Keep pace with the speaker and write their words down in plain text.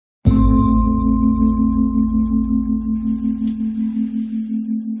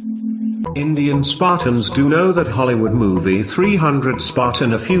Indian Spartans do know that Hollywood movie 300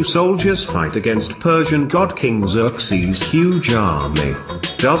 Spartan A few soldiers fight against Persian god King Xerxes' huge army.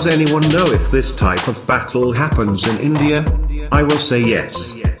 Does anyone know if this type of battle happens in India? I will say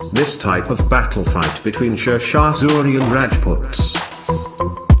yes. This type of battle fight between SHER SHAH Suri and Rajputs.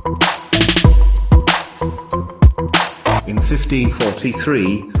 In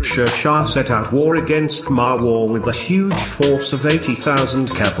 1543, SHER SHAH set out war against Marwar with a huge force of 80,000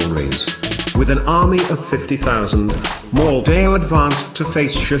 cavalries. With an army of 50,000, Maldeo advanced to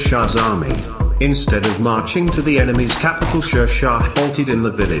face SHER SHAH's army. Instead of marching to the enemy's capital, SHER SHAH halted in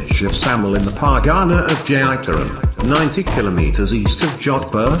the village of Sammel in the pargana of Jaitaran, 90 kilometers east of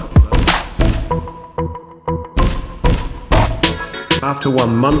Jodhpur. After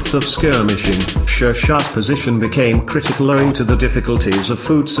 1 month of skirmishing, SHER SHAH's position became critical owing to the difficulties of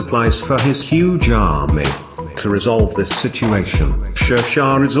food supplies for his huge army. To resolve this situation, SHER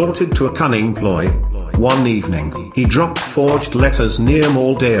SHAH resorted to a cunning ploy. One evening, he dropped forged letters near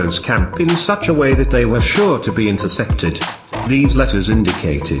Maldeo's camp in such a way that they were sure to be intercepted. These letters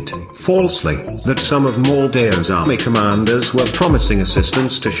indicated, falsely, that some of Maldeo's army commanders were promising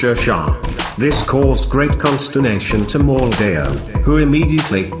assistance to SHER SHAH. This caused great consternation to Maldeo, who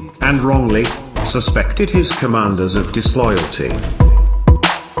immediately, and wrongly, suspected his commanders of disloyalty.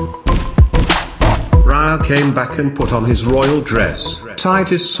 Came back and put on his royal dress, tied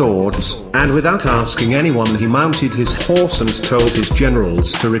his swords, and without asking anyone he mounted his horse and told his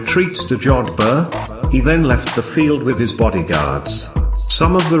generals to retreat to Jodhpur. He then left the field with his bodyguards.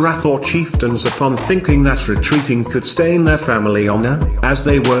 Some of the Rathore chieftains, upon thinking that retreating could stain their family honor, as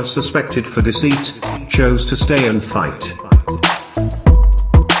they were suspected for deceit, chose to stay and fight.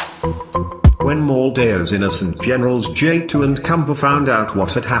 When Maldeo's innocent generals Jaita and Kumpa found out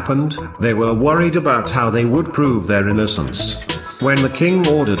what had happened, they were worried about how they would prove their innocence. When the king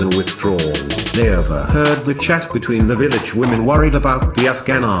ordered a withdrawal, they overheard the chat between the village women worried about the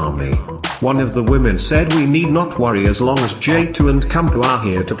Afghan army. One of the women said, "We need not worry as long as Jaita and Kumpa are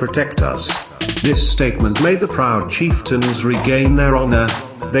here to protect us." This statement made the proud chieftains regain their honor.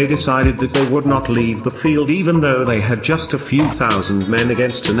 They decided that they would not leave the field even though they had just a few thousand men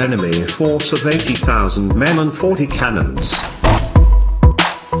against an enemy force of 80,000 men and 40 cannons.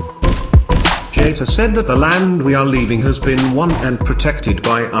 Jaita said that the land we are leaving has been won and protected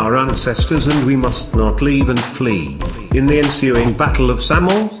by our ancestors and we must not leave and flee. In the ensuing Battle of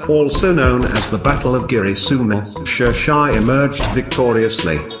Sammel, also known as the Battle of Xerxes, SHER SHAH emerged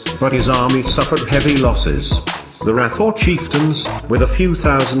victoriously, but his army suffered heavy losses. The Rathore chieftains, with a few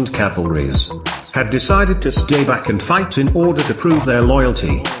thousand cavalries, had decided to stay back and fight in order to prove their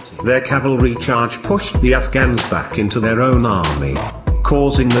loyalty. Their cavalry charge pushed the Afghans back into their own army,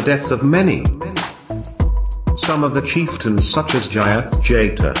 causing the death of many. Some of the chieftains such as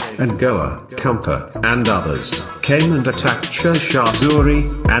Jaita, and Kumpa, and others, came and attacked SHER SHAH Suri,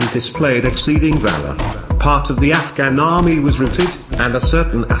 and displayed exceeding valor. Part of the Afghan army was routed, and a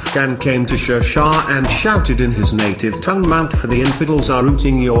certain Afghan came to SHER SHAH and shouted in his native tongue, "Mount, for the infidels are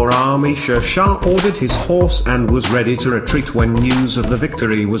routing your army." SHER SHAH ordered his horse and was ready to retreat when news of the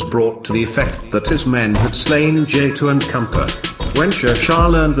victory was brought to the effect that his men had slain Jaita and Kumpa. When SHER SHAH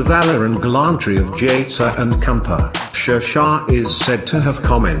learned the valor and gallantry of Jaita and Kumpa, SHER SHAH is said to have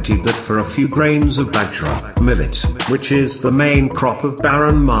commented that for a few grains of bajra, millet, which is the main crop of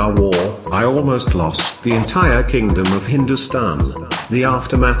Baron Marwar, I almost lost the entire kingdom of Hindustan. The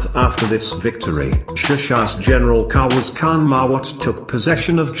aftermath after this victory, SHER SHAH's general Khawaz Khan Marwar took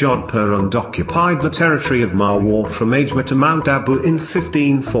possession of Jodhpur and occupied the territory of Marwar from Ajmer to Mount Abu in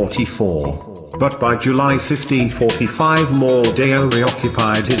 1544. But by July 1545 Maldeo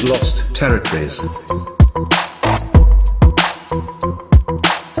reoccupied his lost territories.